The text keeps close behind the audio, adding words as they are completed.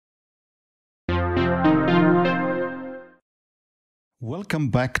Welcome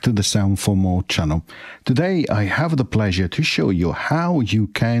back to the Sound for More channel. Today I have the pleasure to show you how you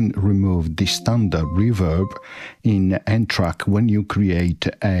can remove the standard reverb in N-Track when you create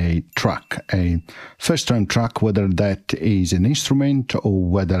a track, a first-time track, whether that is an instrument or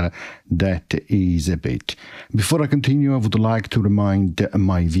whether that is a beat. Before I continue, I would like to remind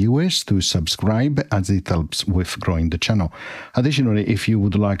my viewers to subscribe as it helps with growing the channel. Additionally, if you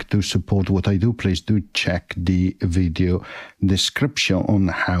would like to support what I do, please do check the video description on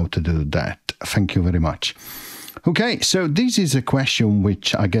how to do that. Thank you very much. Okay, so this is a question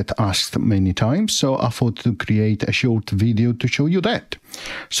which I get asked many times, so I thought to create a short video to show you that.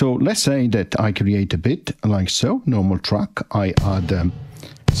 So let's say that I create a bit like so, normal track. I add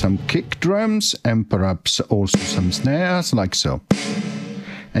some kick drums and perhaps also some snares like so.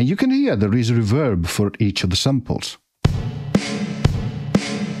 And you can hear there is reverb for each of the samples.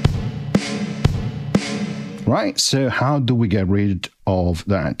 Right, so how do we get rid of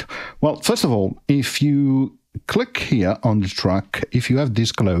that? Well, first of all, if you click here on the track, if you have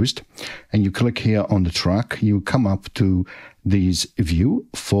this closed and you click here on the track, you come up to this view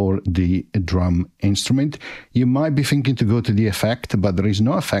for the drum instrument. You might be thinking to go to the effect, but there is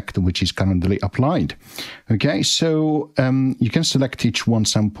no effect which is currently applied. Okay, so you can select each one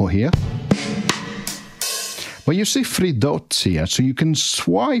sample here. But you see three dots here, so you can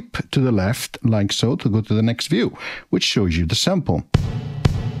swipe to the left like so to go to the next view, which shows you the sample.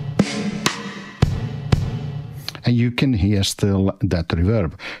 And you can hear still that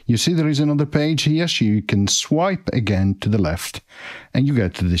reverb. You see there is another page here, so you can swipe again to the left and you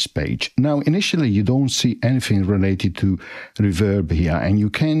get to this page. Now, initially you don't see anything related to reverb here, and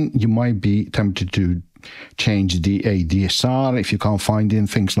you might be tempted to change the ADSR if you can't find it and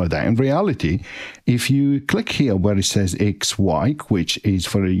things like that. In reality, if you click here where it says XY, which is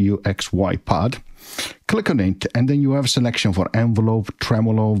for a UXY pad, click on it and then you have a selection for envelope,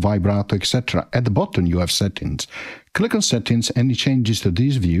 tremolo, vibrato, etc. At the bottom you have settings. Click on settings and it changes to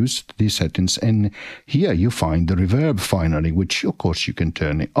these views, these settings, and here you find the reverb finally, which of course you can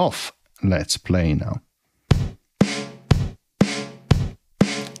turn it off. Let's play now.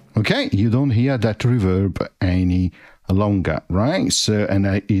 Okay, you don't hear that reverb any longer, right? So, and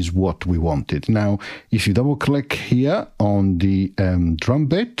that is what we wanted. Now, if you double click here on the drum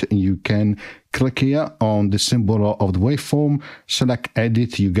bit, you can click here on the symbol of the waveform, select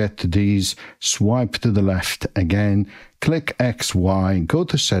edit, you get these, swipe to the left again, click XY, go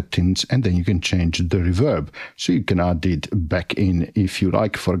to settings, and then you can change the reverb. So you can add it back in if you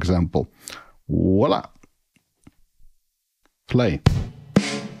like, for example. Voila. Play.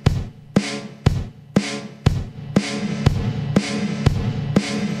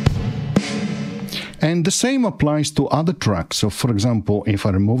 And the same applies to other tracks. So, for example, if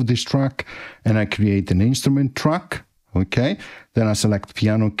I remove this track and I create an instrument track, okay, then I select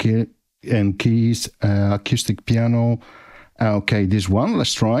piano key and keys, acoustic piano. Okay, this one,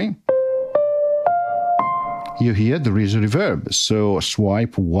 let's try. You hear there is a reverb. So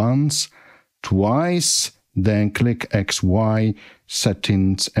swipe once, twice, then click XY,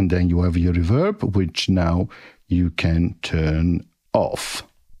 settings, and then you have your reverb, which now you can turn off.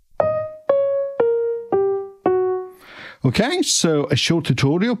 Okay, so a short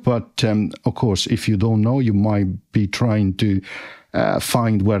tutorial, but of course, if you don't know, you might be trying to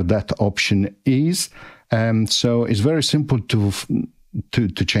find where that option is. So it's very simple to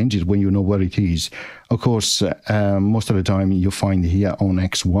change it when you know where it is. Of course, most of the time you find here on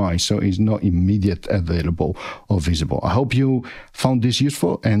XY, so it's not immediate available or visible. I hope you found this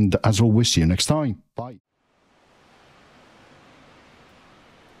useful, and as always, see you next time. Bye.